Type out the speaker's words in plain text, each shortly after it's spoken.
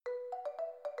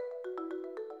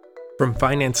From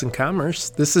Finance and Commerce,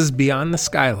 this is Beyond the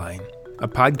Skyline, a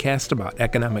podcast about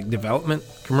economic development,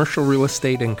 commercial real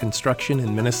estate, and construction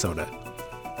in Minnesota.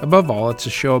 Above all, it's a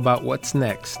show about what's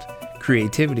next,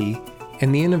 creativity,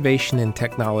 and the innovation and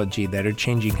technology that are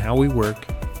changing how we work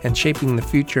and shaping the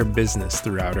future of business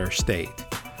throughout our state.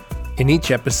 In each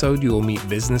episode, you will meet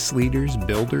business leaders,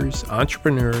 builders,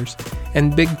 entrepreneurs,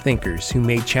 and big thinkers who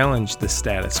may challenge the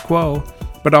status quo,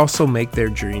 but also make their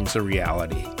dreams a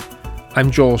reality. I'm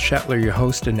Joel Shetler, your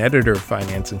host and editor of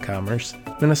Finance and Commerce,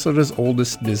 Minnesota's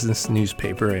oldest business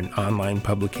newspaper and online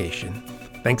publication.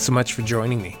 Thanks so much for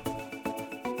joining me.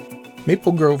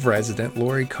 Maple Grove resident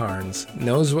Lori Carnes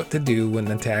knows what to do when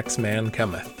the tax man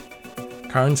cometh.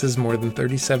 Carnes has more than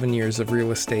 37 years of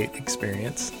real estate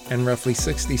experience and roughly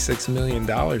 $66 million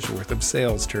worth of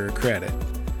sales to her credit.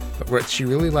 But what she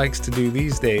really likes to do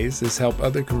these days is help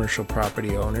other commercial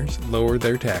property owners lower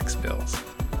their tax bills.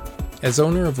 As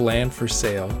owner of land for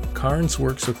sale, Carnes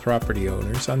works with property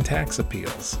owners on tax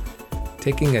appeals.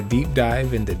 Taking a deep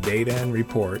dive into data and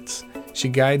reports, she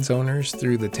guides owners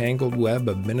through the tangled web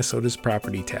of Minnesota's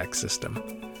property tax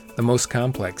system, the most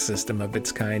complex system of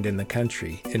its kind in the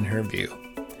country, in her view.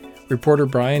 Reporter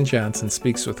Brian Johnson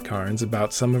speaks with Carnes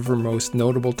about some of her most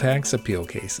notable tax appeal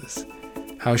cases,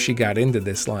 how she got into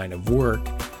this line of work,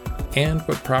 and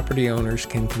what property owners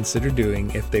can consider doing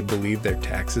if they believe their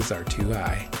taxes are too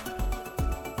high.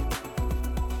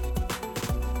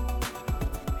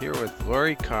 Here with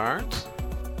Lori Carnes,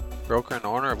 broker and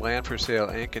owner of Land for Sale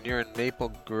Inc., and you're in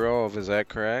Maple Grove, is that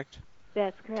correct?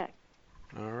 That's correct.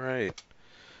 All right.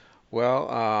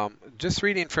 Well, just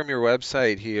reading from your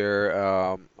website here,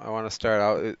 I want to start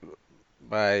out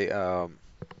by,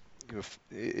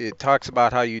 it talks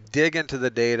about how you dig into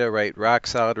the data, write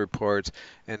rock-solid reports,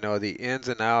 and know the ins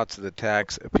and outs of the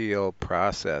tax appeal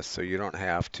process, so you don't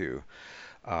have to.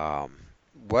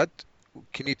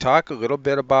 Can you talk a little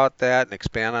bit about that and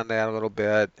expand on that a little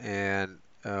bit, and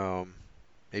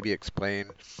maybe explain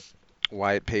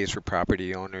why it pays for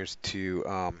property owners to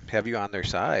have you on their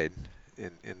side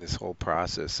in this whole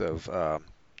process of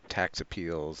tax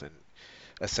appeals and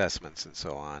assessments and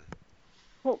so on?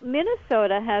 Well,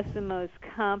 Minnesota has the most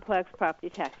complex property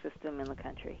tax system in the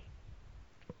country.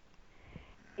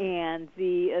 And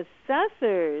the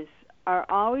assessors are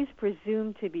always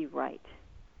presumed to be right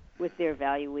with their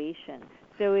valuation.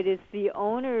 So it is the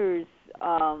owner's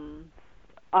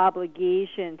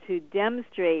obligation to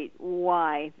demonstrate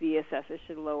why the assessor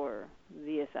should lower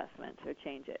the assessment or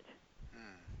change it.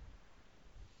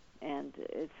 And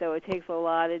so it takes a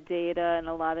lot of data and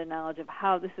a lot of knowledge of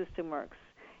how the system works.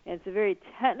 And it's a very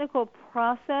technical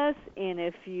process, and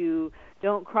if you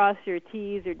don't cross your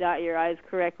T's or dot your I's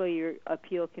correctly, your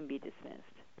appeal can be dismissed.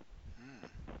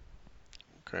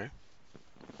 Okay.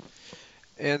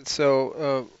 And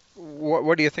so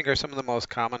what do you think are some of the most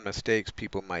common mistakes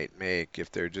people might make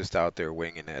if they're just out there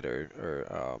winging it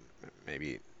or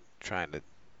maybe trying to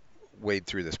wade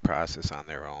through this process on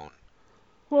their own?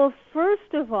 Well,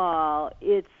 first of all,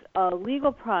 it's a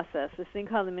legal process, this thing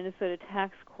called the Minnesota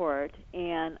Tax Court,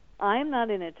 and I'm not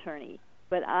an attorney,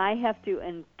 but I have to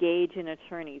engage an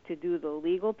attorney to do the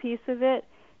legal piece of it,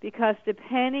 because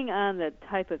depending on the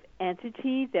type of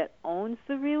entity that owns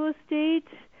the real estate,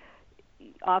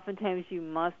 oftentimes you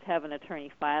must have an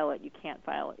attorney file it. You can't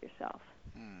file it yourself.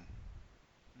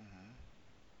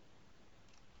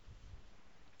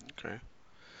 Okay.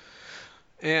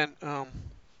 And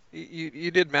you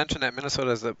did mention that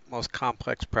Minnesota is the most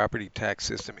complex property tax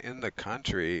system in the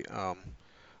country.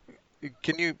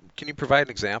 Can you provide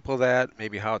an example of that?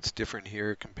 Maybe how it's different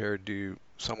here compared to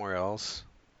somewhere else?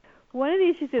 One of the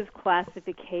issues is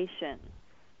classification.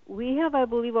 We have, I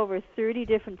believe, over 30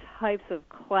 different types of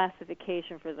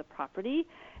classification for the property,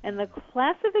 and the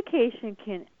classification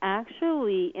can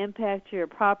actually impact your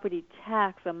property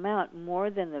tax amount more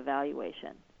than the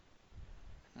valuation.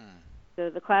 So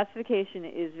the classification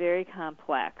is very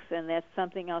complex, and that's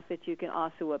something else that you can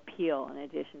also appeal in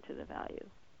addition to the value.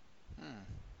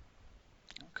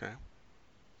 Okay.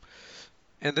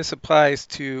 And this applies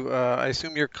to, I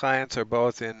assume your clients are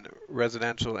both in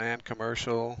residential and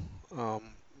commercial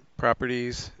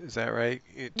properties, is that right?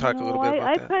 You talk a little bit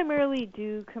about that. I primarily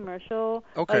do commercial.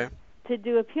 Okay. To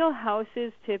do appeal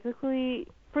houses, typically,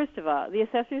 first of all, the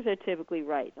assessors are typically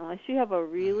right. Unless you have a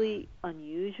really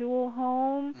unusual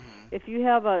home, if you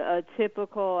have a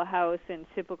typical house in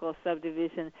typical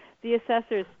subdivision, the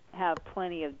assessors have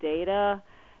plenty of data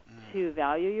to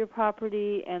value your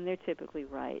property, and they're typically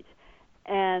right.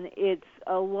 And it's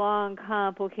a long,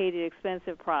 complicated,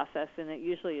 expensive process, and it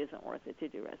usually isn't worth it to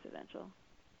do residential.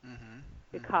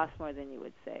 It costs more than you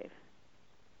would save.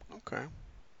 Okay.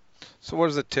 So what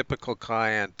is a typical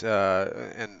client,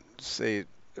 and say,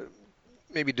 uh,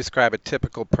 maybe describe a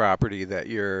typical property that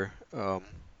you're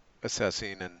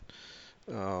assessing,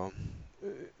 and um,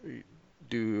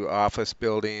 do office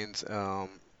buildings,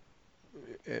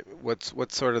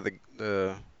 what's sort of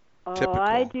the Oh,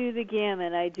 I typical? do the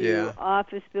gamut. I do Yeah,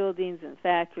 office buildings and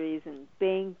factories and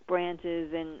bank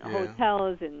branches and yeah.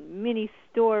 hotels and mini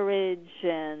storage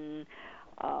and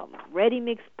ready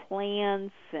mix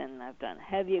plants, and I've done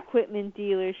heavy equipment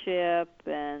dealership,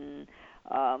 and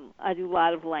I do a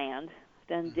lot of land.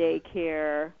 Done Hmm.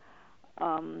 daycare,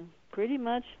 pretty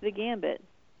much the gambit.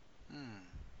 Hmm.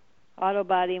 Auto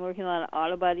body. I'm working on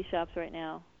auto body shops right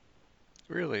now.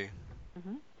 Really?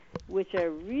 hmm which are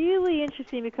really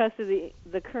interesting because of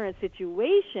the current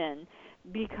situation,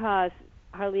 because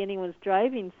hardly anyone's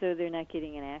driving, so they're not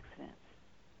getting in accidents.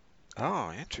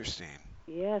 Oh, interesting.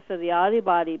 Yeah, so the auto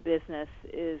body business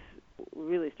is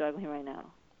really struggling right now.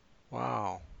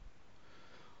 Wow.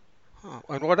 Huh.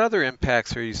 And what other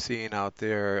impacts are you seeing out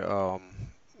there,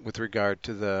 with regard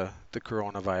to the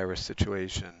coronavirus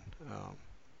situation? Um,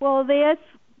 Well, that's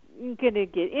going to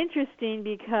get interesting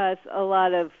because a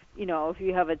lot of, if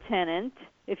you have a tenant,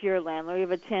 if you're a landlord, you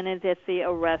have a tenant at, say,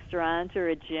 a restaurant or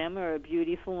a gym or a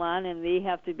beauty salon, and they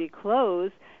have to be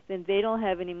closed, then they don't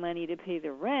have any money to pay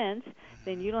the rent,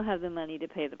 then you don't have the money to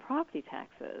pay the property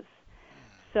taxes.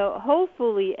 So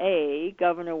hopefully, A,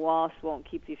 Governor Walsh won't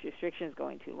keep these restrictions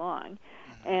going too long,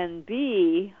 and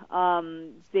B,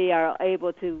 they are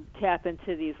able to tap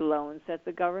into these loans that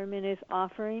the government is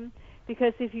offering,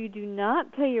 because if you do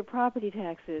not pay your property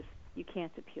taxes, you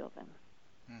can't appeal them.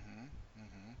 hmm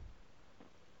hmm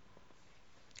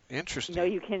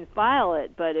Interesting. You can file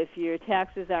it, but if your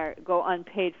taxes go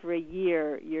unpaid for a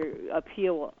year, your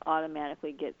appeal will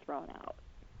automatically get thrown out.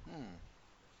 Hmm.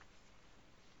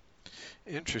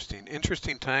 Interesting.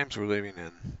 Interesting times we're living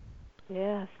in.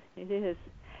 Yes, it is.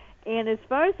 And as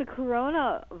far as the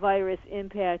coronavirus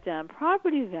impact on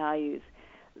property values,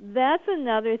 that's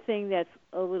another thing that's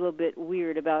a little bit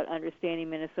weird about understanding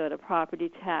Minnesota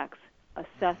property tax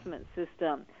assessment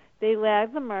system. They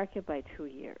lag the market by 2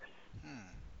 years. Hmm.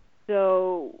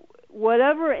 So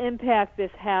whatever impact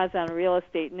this has on real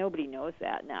estate, nobody knows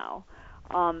that now,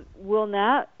 will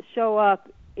not show up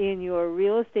in your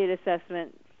real estate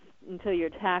assessment until your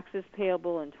taxes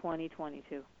payable in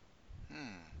 2022. Hmm.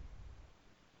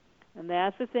 And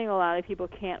that's the thing a lot of people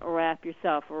can't wrap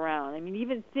yourself around. I mean,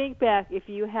 even think back if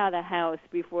you had a house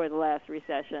before the last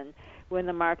recession when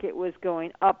the market was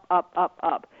going up, up, up,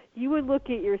 up. You would look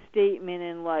at your statement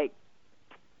in like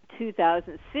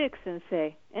 2006 and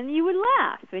say, and you would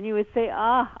laugh, and you would say,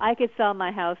 I could sell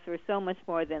my house for so much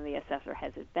more than the assessor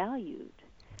has it valued.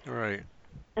 Right.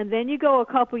 And then you go a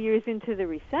couple years into the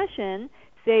recession,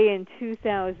 say in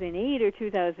 2008 or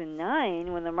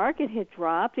 2009, when the market had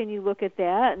dropped, and you look at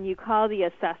that and you call the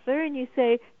assessor and you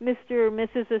say, Mr. or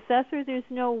Mrs. Assessor, there's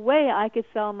no way I could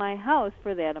sell my house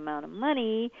for that amount of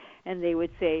money. And they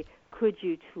would say, could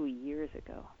you 2 years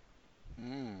ago?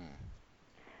 Hmm.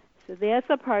 So that's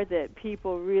the part that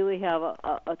people really have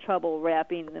a trouble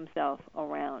wrapping themselves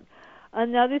around.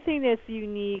 Another thing that's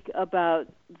unique about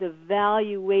the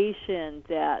valuation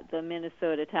that the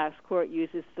Minnesota Tax Court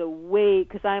uses, the way,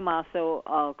 because I'm also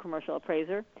a commercial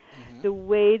appraiser, hmm the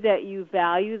way that you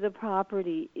value the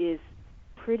property is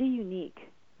pretty unique.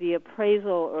 The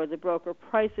appraisal or the broker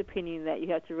price opinion that you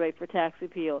have to write for tax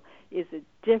appeal is a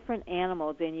different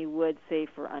animal than you would, say,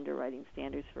 for underwriting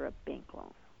standards for a bank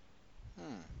loan.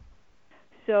 Hmm.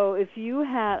 So if you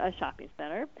had a shopping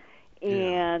center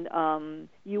Yeah. and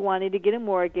you wanted to get a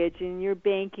mortgage and your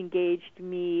bank engaged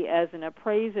me as an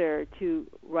appraiser to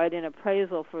write an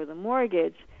appraisal for the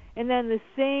mortgage, and then the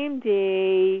same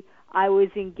day I was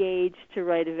engaged to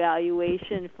write a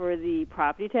valuation for the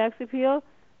property tax appeal,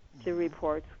 the hmm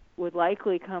reports would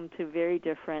likely come to very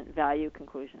different value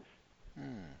conclusions.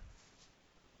 Hmm.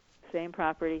 Same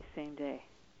property, same day.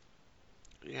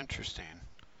 Interesting.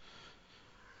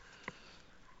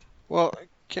 Well,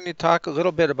 can you talk a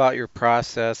little bit about your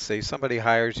process? Say somebody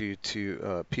hires you to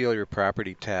appeal your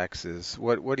property taxes.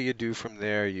 What do you do from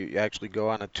there? You actually go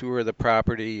on a tour of the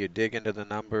property, you dig into the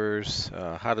numbers.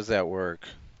 How does that work?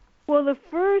 Well, the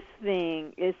first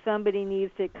thing is somebody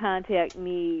needs to contact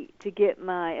me to get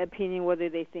my opinion whether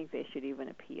they think they should even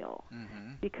appeal.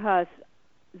 Mm-hmm. Because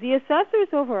the assessors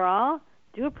overall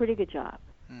do a pretty good job.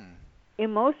 Hmm.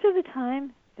 And most of the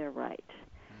time, they're right.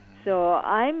 Mm-hmm. So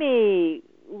I may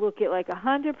look at like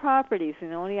 100 properties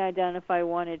and only identify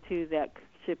one or two that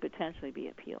should potentially be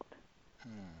appealed. Hmm.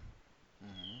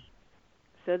 Mm-hmm.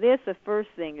 So that's the first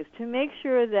thing, is to make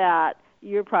sure that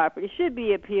your property should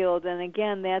be appealed. And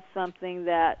again, that's something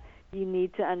that you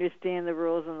need to understand the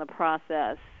rules and the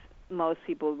process. Most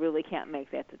people really can't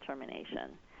make that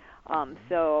determination.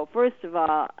 So first of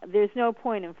all, there's no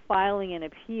point in filing an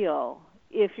appeal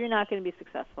if you're not going to be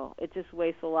successful. It just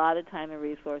wastes a lot of time and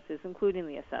resources, including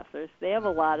the assessors. They have a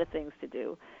lot of things to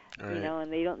do, Right.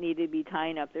 and they don't need to be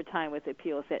tying up their time with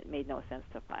appeals that made no sense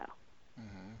to file.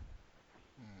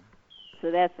 So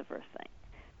that's the first thing.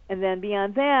 And then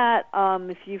beyond that,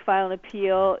 if you file an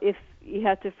appeal,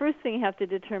 first thing you have to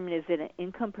determine, is it an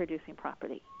income-producing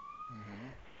property?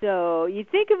 So you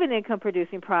think of an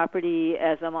income-producing property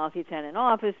as a multi-tenant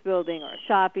office building or a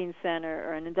shopping center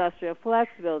or an industrial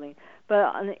flex building.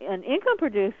 But an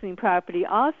income-producing property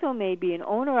also may be an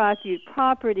owner-occupied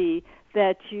property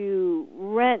that you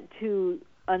rent to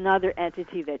another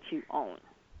entity that you own.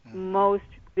 Most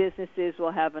businesses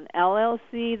will have an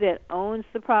LLC that owns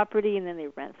the property and then they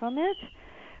rent from it.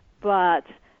 But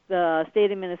the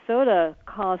state of Minnesota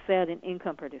calls that an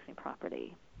income-producing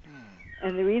property.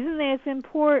 And the reason that's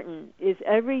important is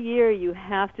every year you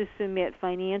have to submit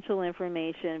financial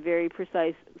information, very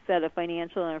precise set of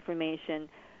financial information,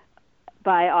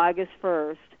 by August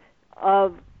 1st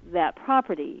of that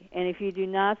property. And if you do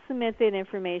not submit that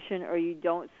information, or you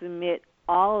don't submit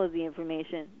all of the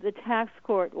information, the tax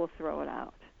court will throw it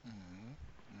out.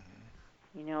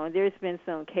 There's been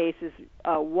some cases,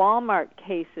 Walmart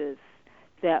cases,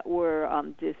 that were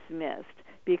dismissed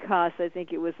because I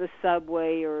think it was the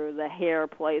Subway or the hair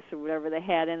place or whatever they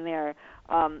had in there.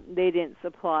 They didn't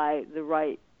supply the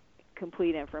right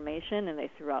complete information, and they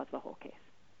threw out the whole case.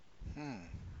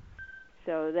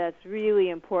 So that's really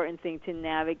important thing to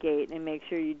navigate and make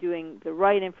sure you're doing the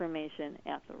right information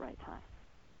at the right time.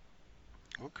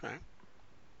 Okay.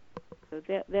 So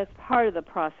that's part of the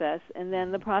process, and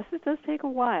then the process does take a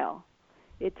while.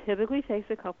 It typically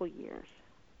takes a couple years.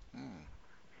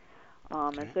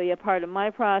 And so, part of my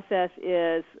process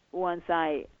is once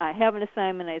I have an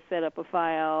assignment, I set up a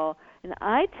file, and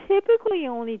I typically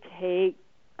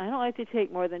I don't like to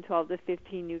take more than 12 to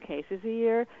 15 new cases a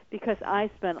year because I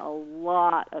spend a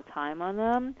lot of time on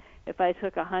them. If I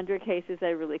took 100 cases,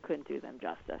 I really couldn't do them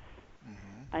justice.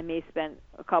 I may spend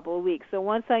a couple of weeks. So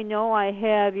once I know I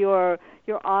have your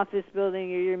office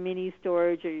building or your mini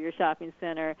storage or your shopping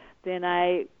center, then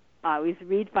I always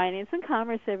read Finance and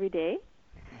Commerce every day.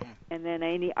 And then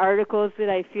any articles that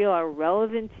I feel are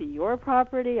relevant to your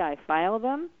property, I file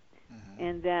them.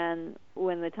 And then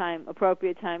when the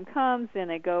appropriate time comes, then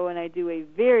I go and I do a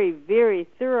very, very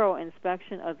thorough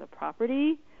inspection of the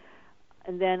property.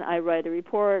 And then I write a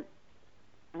report,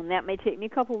 and that may take me a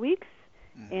couple weeks.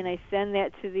 And I send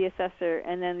that to the assessor,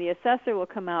 and then the assessor will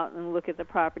come out and look at the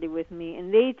property with me,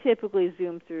 and they typically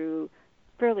zoom through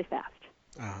fairly fast.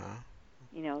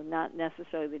 Not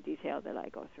necessarily the detail that I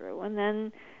go through. And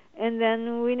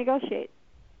then we negotiate.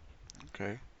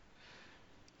 Okay.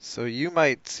 So you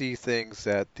might see things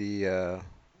that the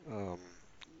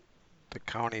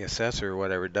county assessor or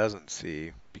whatever doesn't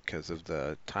see because of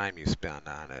the time you spend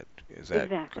on it. Is that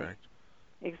correct?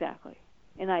 Exactly.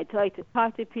 And I like to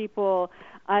talk to people.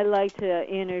 I like to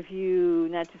interview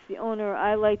not just the owner.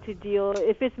 I like to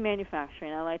if it's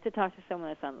manufacturing, I like to talk to someone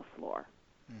that's on the floor.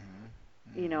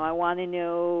 I want to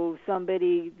know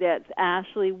somebody that's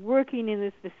actually working in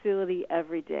this facility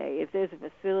every day. If there's a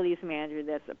facilities manager,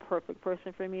 that's a perfect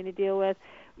person for me to deal with.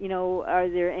 Are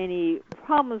there any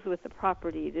problems with the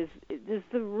property? Does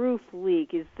the roof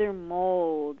leak? Is there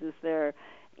mold? Is there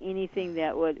anything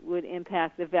that would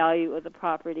impact the value of the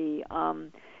property?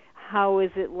 How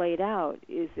is it laid out?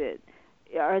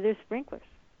 Are there sprinklers?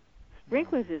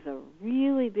 Sprinklers is a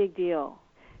really big deal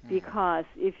because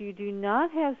if you do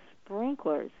not have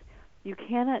sprinklers, you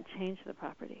cannot change the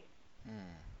property.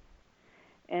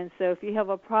 And so if you have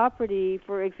a property,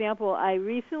 for example, I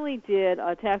recently did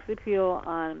a tax appeal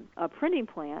on a printing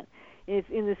plant. It's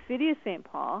in the city of St.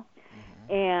 Paul,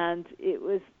 and it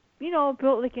was,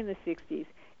 built like in the 60s.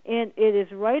 And it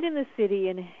is right in the city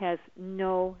and has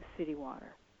no city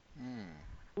water,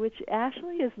 which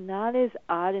actually is not as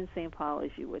odd in St. Paul as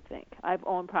you would think. I've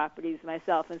owned properties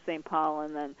myself in St. Paul,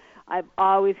 and then I've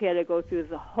always had to go through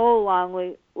the whole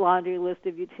laundry list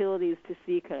of utilities to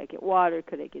see, could I get water,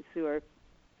 could I get sewer?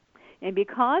 And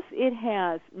because it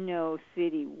has no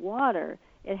city water,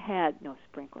 it had no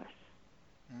sprinklers.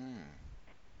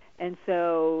 And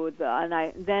so,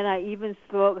 I even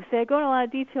spoke. So I go into a lot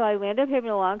of detail. I ended up having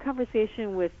a long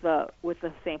conversation with the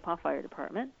St. Paul Fire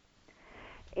Department,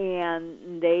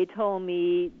 and they told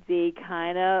me we're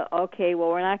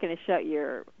not going to shut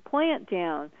your plant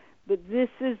down, but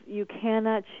you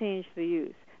cannot change the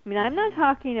use. I mean, I'm not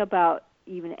talking about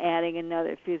even adding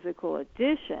another physical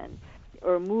addition.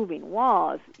 or moving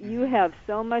walls, you have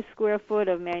so much square foot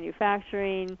of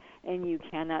manufacturing, and you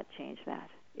cannot change that.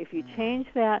 If you change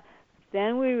that,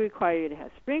 then we require you to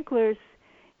have sprinklers.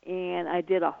 And I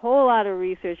did a whole lot of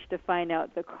research to find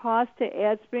out the cost to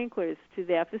add sprinklers to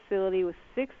that facility was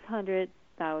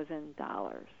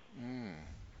 $600,000.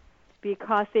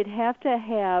 Because they'd have to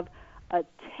have a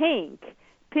tank.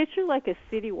 Picture like a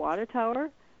city water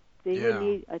tower. They would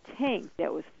need a tank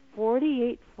that was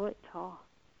 48 foot tall.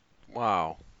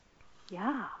 Wow.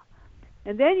 Yeah.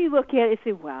 And then you look at it and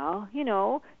say, well, you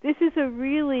know, this is a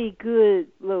really good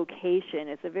location.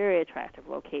 It's a very attractive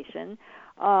location.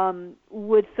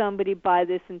 Would somebody buy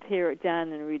this and tear it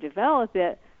down and redevelop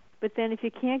it? But then if you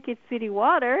can't get city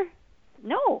water,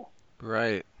 no.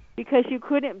 Right. Because you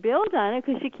couldn't build on it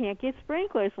because you can't get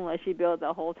sprinklers unless you build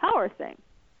the whole tower thing.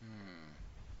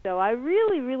 So I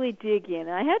really, really dig in.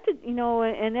 I had to, you know,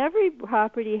 and every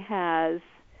property has,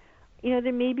 you know,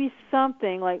 there may be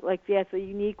something like that's a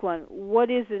unique one.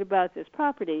 What is it about this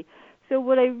property? So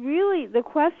the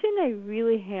question I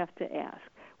really have to ask,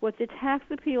 what the tax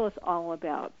appeal is all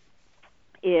about,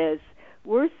 is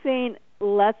we're saying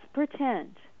let's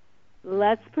pretend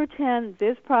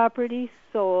this property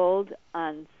sold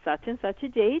on such and such a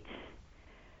date.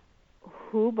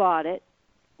 Who bought it?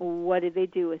 What did they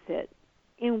do with it?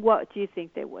 And what do you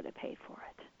think they would have paid for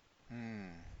it?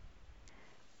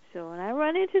 So when I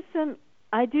run into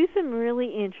I do some really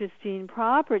interesting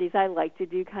properties. I like to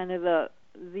do kind of the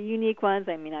unique ones.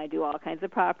 I mean, I do all kinds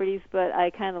of properties, but I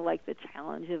kind of like the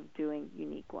challenge of doing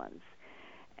unique ones.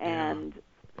 And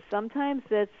sometimes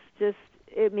that's just,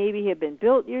 it maybe had been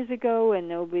built years ago and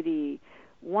nobody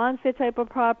wants that type of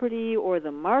property, or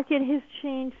the market has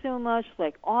changed so much,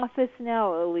 like office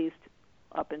now, at least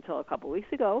up until a couple weeks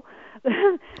ago.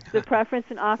 The preference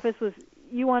in office was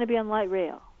you want to be on light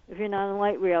rail. If you're not on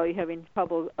light rail, you're having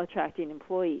trouble attracting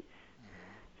employees.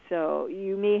 So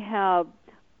you may have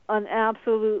an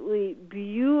absolutely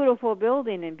beautiful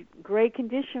building in great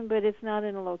condition, but it's not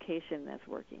in a location that's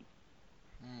working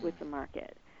with the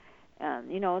market.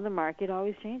 And, you know, the market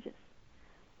always changes.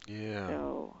 Yeah.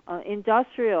 So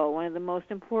industrial, one of the most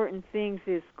important things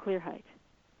is clear height.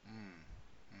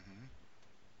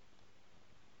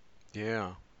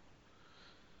 Yeah.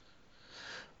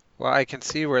 Well, I can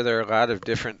see where there are a lot of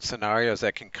different scenarios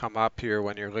that can come up here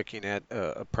when you're looking at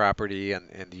a property and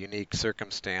the unique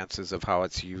circumstances of how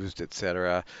it's used, et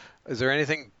cetera. Is there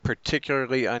anything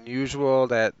particularly unusual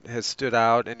that has stood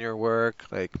out in your work?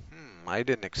 Like, I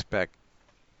didn't expect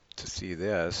to see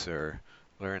this or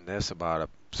learn this about a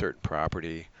certain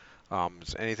property.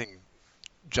 Does anything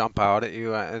jump out at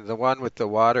you? And the one with the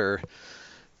water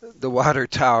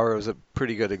tower was a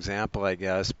pretty good example, I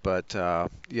guess. But do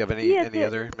you have any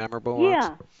other memorable ones?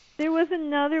 Yeah, there was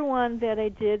another one that I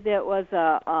did that was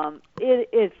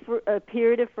it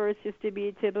appeared at first just to be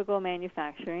a typical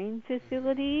manufacturing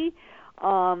facility,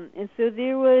 and so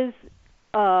there was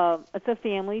it's a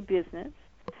family business,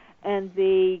 and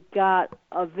they got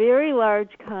a very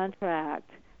large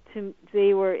contract.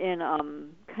 They were in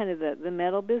kind of the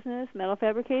metal business, metal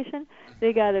fabrication.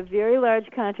 They got a very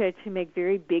large contract to make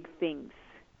very big things,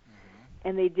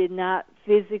 and they did not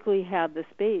physically have the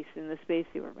space in the space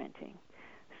they were renting.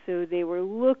 So they were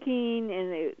looking,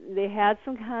 and they had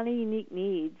some kind of unique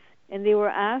needs, and they were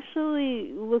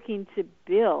actually looking to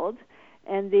build,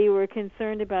 and they were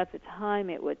concerned about the time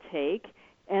it would take.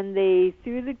 And they,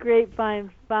 through the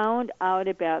grapevine, found out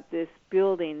about this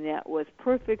building that was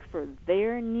perfect for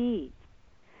their needs,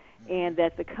 and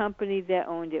that the company that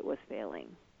owned it was failing.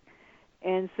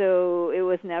 And so it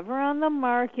was never on the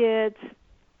market,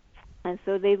 and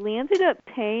so they ended up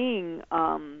paying,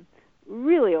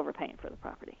 really overpaying for the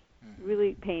property,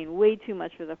 really paying way too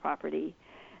much for the property.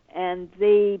 And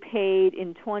they paid,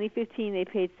 in 2015, they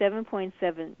paid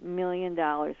 $7.7 million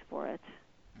for it.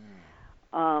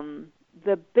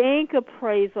 The bank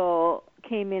appraisal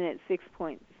came in at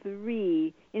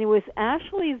 6.3, and it was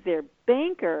actually their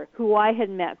banker, who I had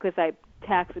met because I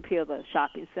tax appealed the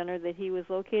shopping center that he was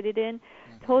located in,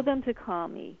 told them to call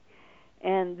me.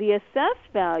 And the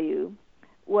assessed value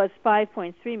was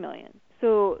 $5.3 million.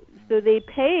 So they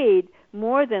paid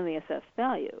more than the assessed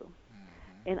value,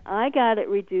 and I got it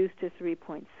reduced to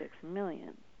 $3.6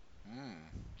 million.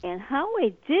 And how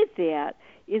I did that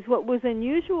is what was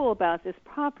unusual about this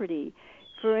property.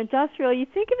 For industrial, you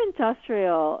think of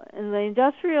industrial, and the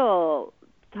industrial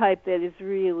type that is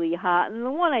really hot, and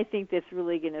the one I think that's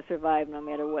really going to survive no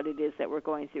matter what it is that we're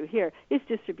going through here, is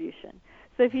distribution.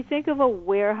 So if you think of a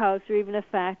warehouse or even a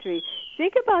factory,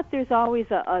 think about there's always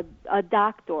a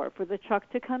dock door for the truck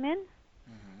to come in,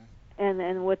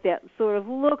 and what that sort of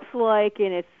looks like,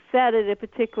 and it's set at a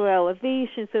particular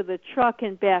elevation so the truck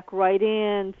can back right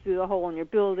in through the hole in your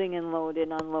building and load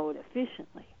and unload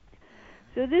efficiently.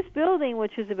 So this building,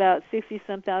 which is about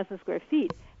 60-some thousand square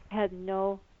feet, had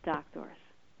no dock doors.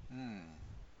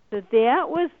 So that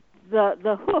was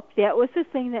the hook. That was the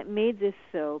thing that made this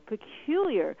so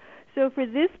peculiar. So for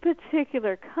this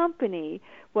particular company,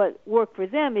 what worked for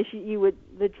them is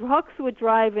the trucks would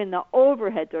drive in the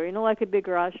overhead door, like a big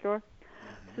garage door.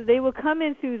 So they would come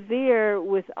in through there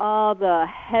with all the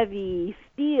heavy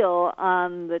steel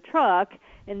on the truck,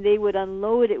 and they would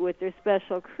unload it with their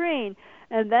special crane,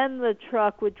 and then the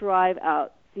truck would drive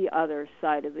out the other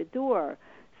side of the door.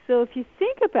 So if you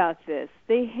think about this,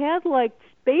 they had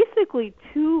basically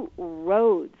two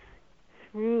roads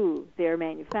through their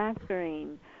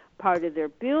manufacturing part of their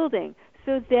building.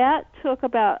 So that took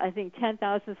about, I think,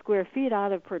 10,000 square feet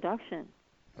out of production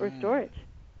or storage,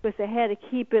 because they had to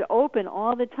keep it open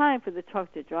all the time for the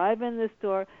truck to drive in this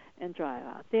door and drive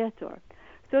out that door.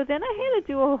 So then I had to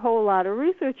do a whole lot of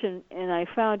research, and I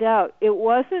found out it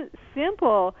wasn't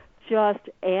simple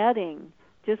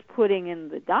just putting in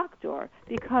the dock door,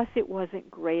 because it wasn't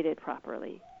graded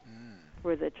properly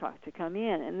for the truck to come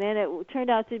in. And then it turned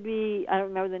out to be, I don't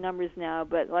remember the numbers now,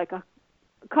 but like a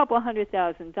couple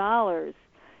 $100,000.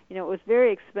 It was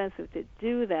very expensive to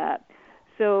do that.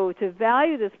 So to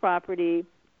value this property,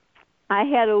 I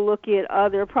had to look at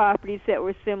other properties that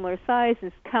were similar size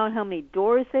and count how many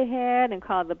doors they had and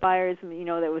call the buyers,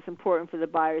 that was important for the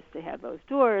buyers to have those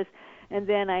doors. And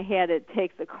then I had to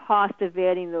take the cost of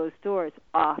adding those doors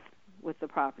off what the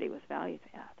property was valued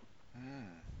at.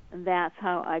 And that's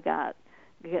how I got.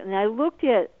 And I looked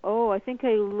at,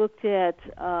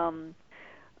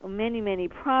 many, many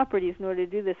properties in order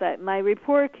to do this. My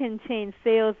report contains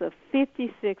sales of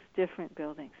 56 different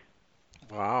buildings.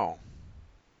 Wow.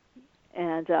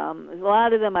 And a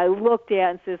lot of them I looked at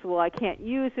and says, well, I can't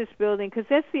use this building, because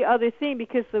that's the other thing,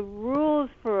 because the rules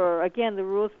for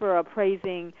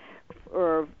appraising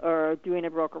or doing a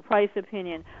broker price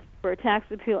opinion for a tax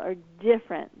appeal are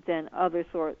different than other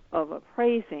sort of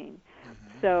appraising.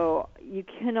 So you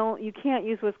can't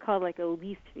use what's called like a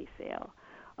lease fee sale.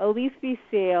 A lease fee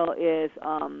sale is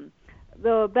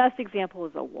the best example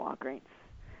is a Walgreens.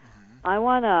 I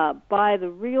want to buy the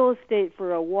real estate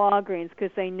for a Walgreens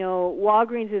because I know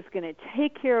Walgreens is going to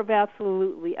take care of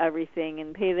absolutely everything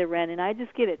and pay the rent, and I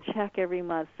just get a check every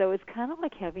month. So it's kind of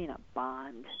like having a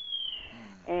bond.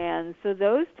 And so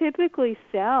those typically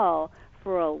sell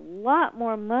for a lot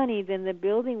more money than the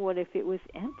building would if it was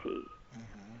empty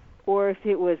or if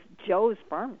it was Joe's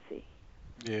Pharmacy.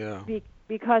 Yeah.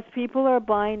 Because people are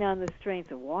buying on the strength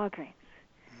of Walgreens.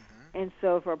 And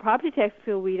so for a property tax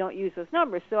appeal, we don't use those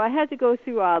numbers. So I had to go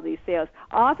through all these sales.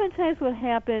 Oftentimes what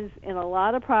happens in a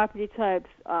lot of property types,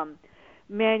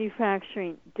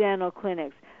 manufacturing, dental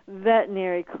clinics,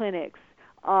 veterinary clinics,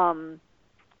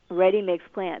 ready-mix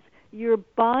plants, you're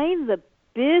buying the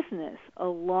business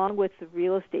along with the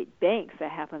real estate banks.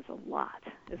 That happens a lot,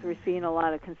 as we're seeing a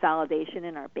lot of consolidation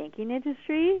in our banking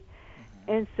industry.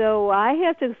 And so I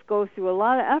have to go through a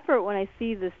lot of effort when I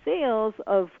see the sales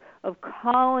of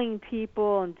calling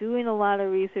people and doing a lot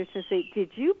of research and say, did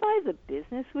you buy the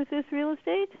business with this real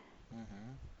estate?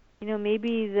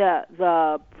 Maybe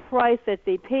the price that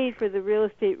they paid for the real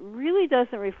estate really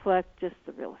doesn't reflect just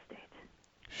the real estate.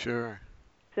 Sure.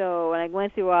 So when I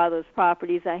went through all those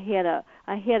properties, I had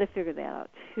to figure that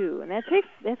out too. And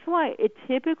that's why it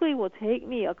typically will take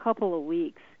me a couple of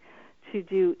weeks to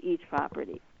do each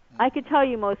property. I could tell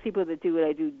you most people that do what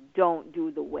I do don't do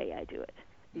the way I do it.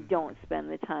 They don't spend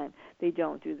the time. They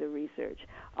don't do the research.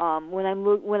 When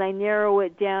I narrow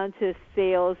it down to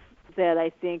sales that I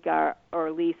think are,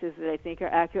 or leases that I think are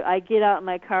accurate, I get out in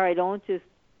my car. I don't just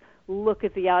look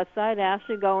at the outside. I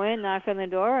actually go in, knock on the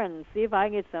door, and see if I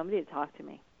can get somebody to talk to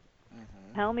me.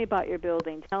 Tell me about your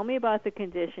building. Tell me about the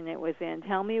condition it was in.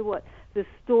 Tell me what the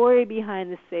story behind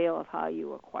the sale of how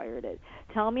you acquired it.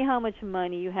 Tell me how much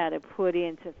money you had to put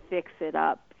in to fix it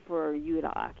up for you to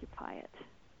occupy it.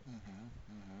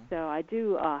 So I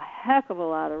do a heck of a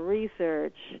lot of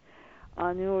research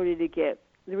in order to get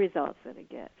the results that I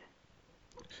get.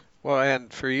 Well,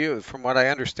 and for you, from what I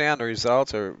understand, the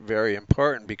results are very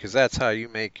important because that's how you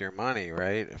make your money,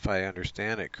 right? If I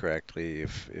understand it correctly,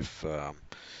 if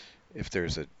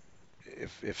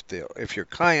your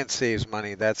client saves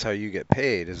money, that's how you get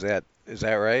paid. Is that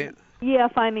right? Yeah,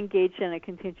 if I'm engaged in a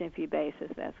contingent fee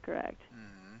basis, that's correct.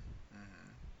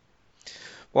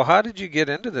 Well, how did you get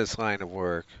into this line of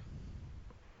work?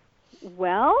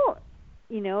 Well,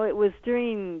 it was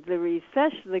during the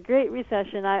recession, the Great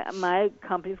Recession. My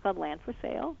company's called Land for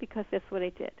Sale because that's what I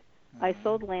did. I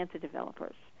sold land to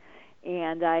developers.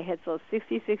 and I had sold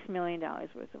 $66 million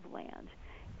worth of land.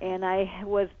 And I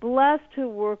was blessed to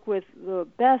work with the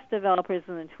best developers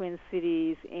in the Twin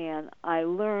Cities, and I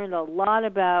learned a lot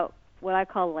about what I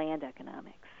call land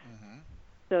economics.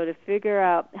 So to figure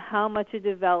out how much a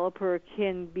developer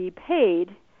can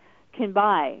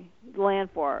buy land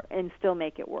for, and still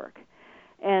make it work.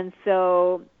 And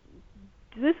so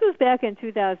this was back in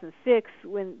 2006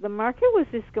 when the market was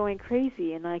just going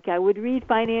crazy, and like I would read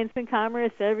Finance and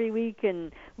Commerce every week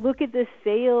and look at the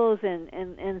sales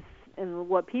and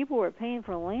what people were paying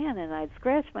for land, and I'd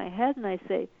scratch my head and I'd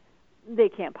say, they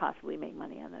can't possibly make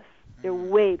money on this. They're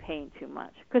way paying too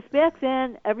much. Because back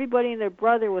then, everybody and their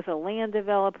brother was a land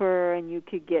developer, and you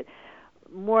could get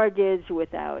mortgage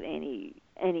without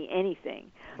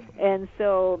anything. And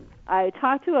so I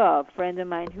talked to a friend of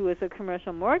mine who was a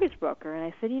commercial mortgage broker, and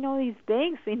I said, these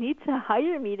banks, they need to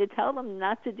hire me to tell them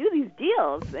not to do these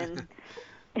deals.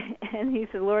 And he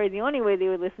said, Lori, the only way they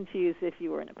would listen to you is if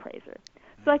you were an appraiser.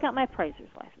 So I got my appraiser's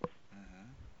license.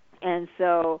 And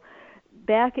so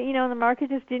back, the market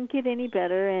just didn't get any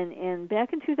better. And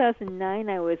back in 2009,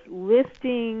 I was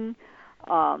listing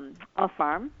a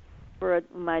farm for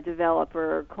my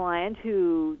developer client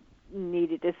who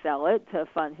needed to sell it to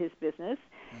fund his business.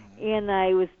 And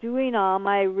I was doing all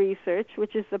my research,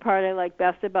 which is the part I like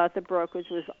best about the brokerage,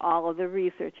 was all of the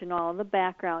research and all of the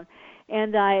background.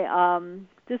 And I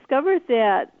discovered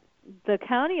that the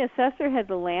county assessor had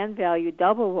the land value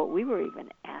double what we were even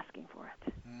asking for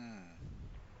it.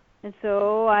 And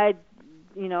so I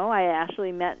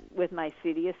actually met with my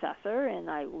city assessor, and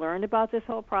I learned about this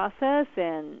whole process,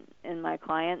 and my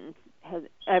client has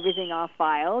everything all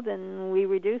filed, and we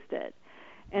reduced it.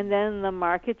 And then the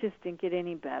market just didn't get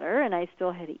any better, and I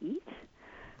still had to eat.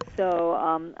 So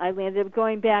I ended up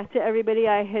going back to everybody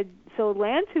I had sold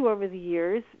land to over the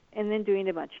years, and then doing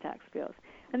a bunch of tax appeals.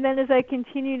 And then as I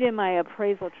continued in my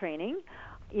appraisal training,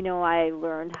 I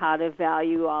learned how to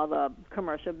value all the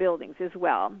commercial buildings as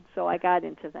well. So I got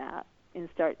into that in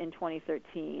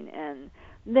 2013, and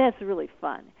that's really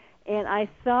fun. And I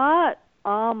thought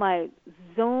all my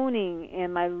zoning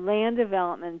and my land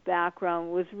development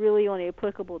background was really only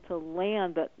applicable to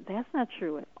land, but that's not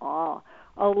true at all.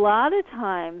 A lot of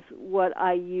times what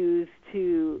I use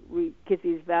to get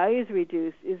these values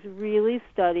reduced is really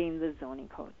studying the zoning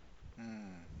code.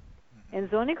 And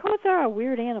zoning codes are a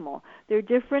weird animal. They're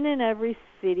different in every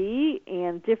city,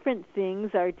 and different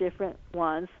things are different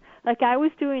ones. Like I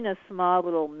was doing a small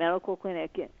little medical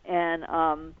clinic, and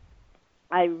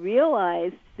I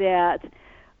realized that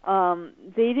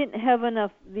they didn't have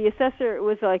enough. The assessor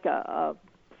was like a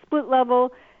split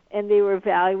level, and they were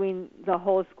valuing the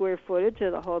whole square footage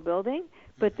of the whole building.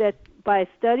 But that by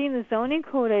studying the zoning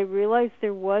code, I realized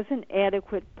there wasn't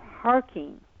adequate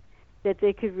parking, that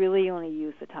they could really only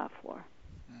use the top floor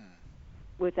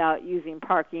without using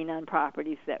parking on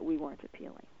properties that we weren't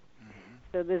appealing.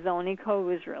 So the zoning code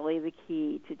was really the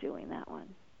key to doing that one.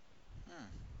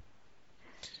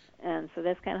 And so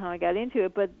that's kind of how I got into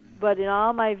it. But in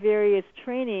all my various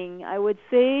training, I would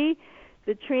say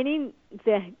the training,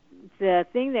 the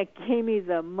thing that gave me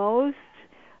the most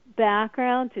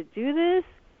background to do this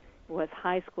was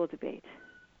high school debate.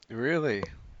 Really?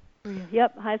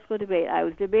 Yep, high school debate. I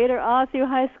was a debater all through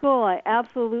high school. I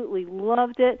absolutely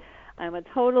loved it. I'm a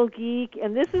total geek,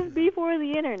 and this is before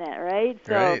the internet, right?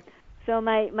 So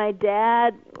my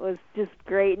dad was just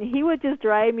great, and he would just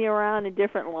drive me around in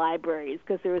different libraries,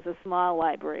 because there was a small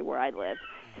library where I lived,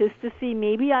 just to see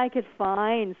maybe I could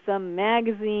find some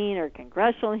magazine or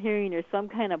congressional hearing or some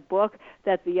kind of book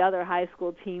that the other high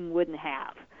school team wouldn't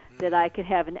have, that I could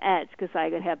have an edge because I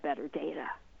could have better data.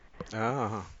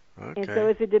 Oh. Okay. And so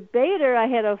as a debater,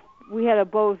 we had to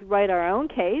both write our own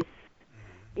case,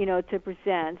 to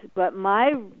present, but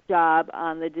my job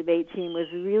on the debate team was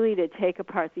really to take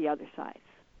apart the other sides.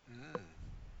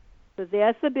 So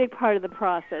that's a big part of the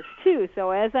process, too.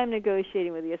 So as I'm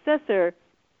negotiating with the assessor,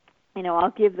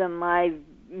 I'll give them my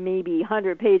maybe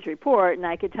 100-page report, and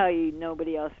I could tell you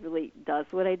nobody else really does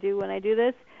what I do when I do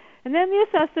this. And then the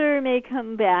assessor may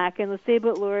come back and say,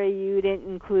 but Lori, you didn't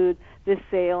include this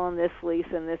sale and this lease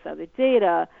and this other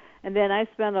data. And then I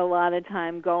spend a lot of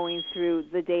time going through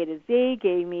the data they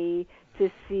gave me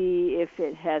to see if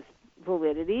it has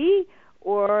validity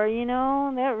or,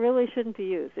 that really shouldn't be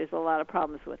used. There's a lot of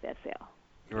problems with that sale.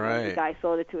 Right. The guy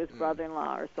sold it to his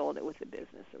brother-in-law or sold it with a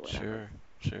business or whatever.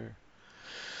 Sure.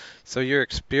 So your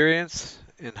experience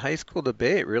in high school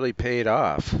debate really paid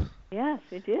off. Yes,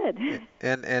 it did.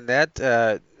 And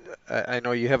that, I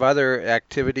know you have other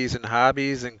activities and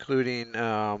hobbies, including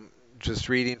just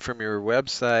reading from your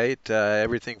website,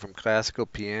 everything from classical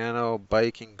piano,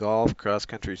 biking, golf,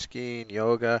 cross-country skiing,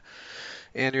 yoga,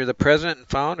 and you're the president and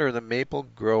founder of the Maple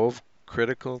Grove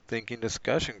Critical Thinking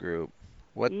Discussion Group.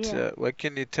 What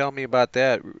can you tell me about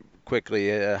that quickly?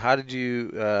 How did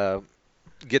you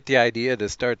get the idea to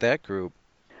start that group?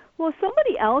 Well,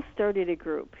 somebody else started a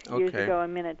group years Okay. ago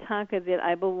in Minnetonka that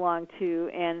I belonged to,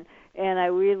 and I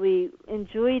really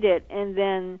enjoyed it. And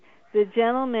then the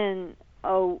gentleman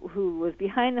who was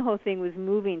behind the whole thing was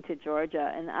moving to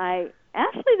Georgia, and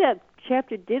actually that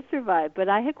chapter did survive, but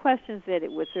I had questions that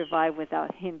it would survive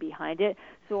without him behind it,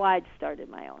 so I'd started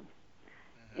my own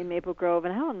in Maple Grove,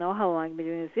 and I don't know how long I've been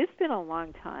doing this. It's been a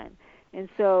long time. And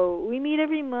so we meet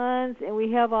every month, and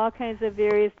we have all kinds of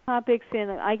various topics, and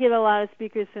I get a lot of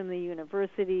speakers from the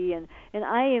university, and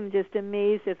I am just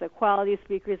amazed at the quality of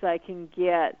speakers I can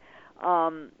get. I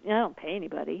don't pay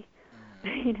anybody,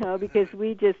 because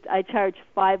I charge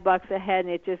 $5 a head,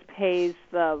 and it just pays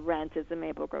the rent at the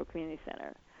Maple Grove Community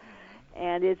Center.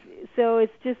 And it's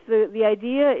just the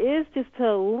idea is just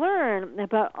to learn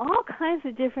about all kinds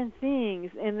of different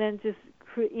things, and then just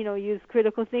use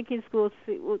critical thinking schools.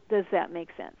 Does that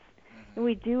make sense? And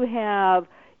we do have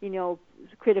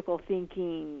critical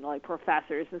thinking like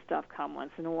professors and stuff come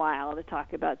once in a while to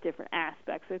talk about different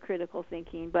aspects of critical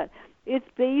thinking, but it's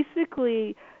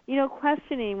basically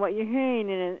questioning what you're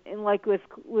hearing, and like with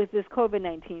this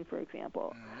COVID-19, for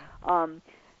example.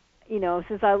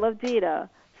 Since I love data.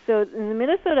 So the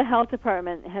Minnesota Health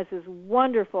Department has this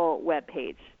wonderful web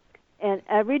page, and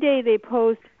every day they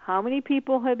post how many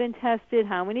people have been tested,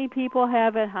 how many people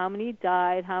have it, how many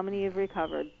died, how many have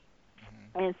recovered.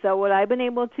 And so what I've been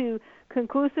able to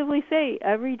conclusively say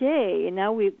every day, and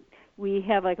now we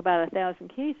have like about 1,000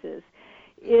 cases,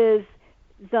 is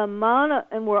the amount of,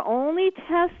 and we're only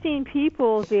testing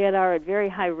people that are at very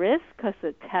high risk because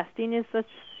the testing is such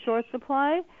short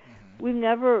supply. We've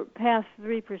never passed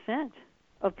 3%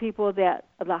 of people the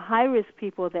high-risk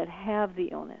people that have the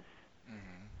illness.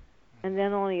 And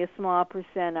then only a small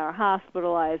percent are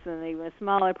hospitalized, and even a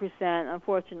smaller percent,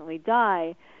 unfortunately,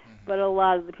 die. But a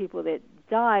lot of the people that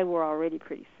die were already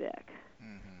pretty sick.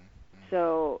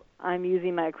 So I'm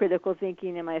using my critical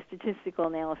thinking and my statistical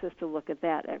analysis to look at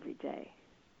that every day.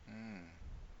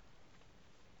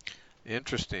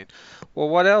 Interesting. Well,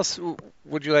 what else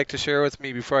would you like to share with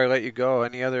me before I let you go?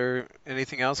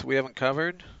 Anything else we haven't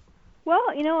covered? Well,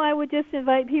 I would just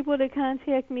invite people to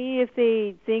contact me if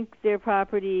they think their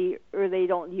property, or they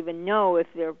don't even know if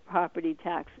their property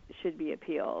tax should be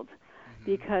appealed,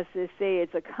 because they say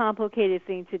it's a complicated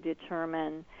thing to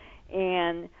determine.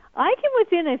 And I can,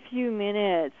 within a few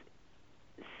minutes,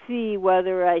 see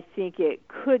whether I think it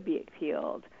could be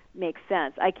appealed. Makes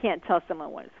sense. I can't tell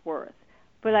someone what it's worth,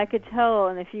 but I could tell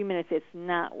in a few minutes it's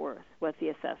not worth what the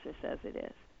assessor says it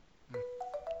is.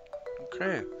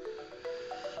 Okay.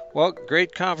 Well,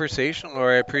 great conversation,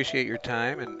 Lori. I appreciate your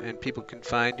time, and people can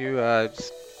find you.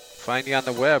 Find you on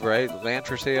the web, right?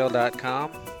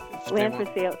 Landforsale.com?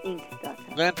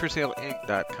 Landforsaleinc.com.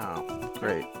 Landforsaleinc.com.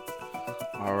 Great.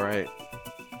 All right.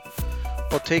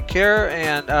 Well, take care,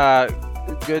 and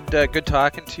good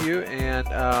talking to you, and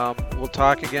we'll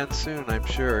talk again soon, I'm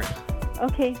sure.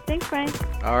 Okay. Thanks, Brian.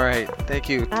 All right. Thank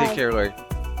you. Bye. Take care, Lori.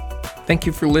 Thank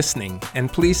you for listening, and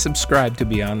please subscribe to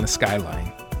Beyond the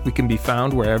Skyline. We can be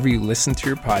found wherever you listen to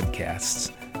your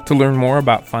podcasts. To learn more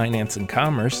about finance and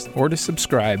commerce, or to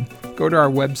subscribe, go to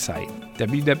our website,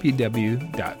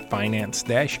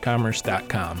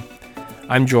 www.finance-commerce.com.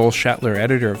 I'm Joel Shetler,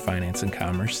 editor of Finance and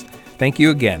Commerce. Thank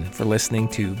you again for listening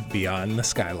to Beyond the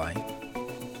Skyline.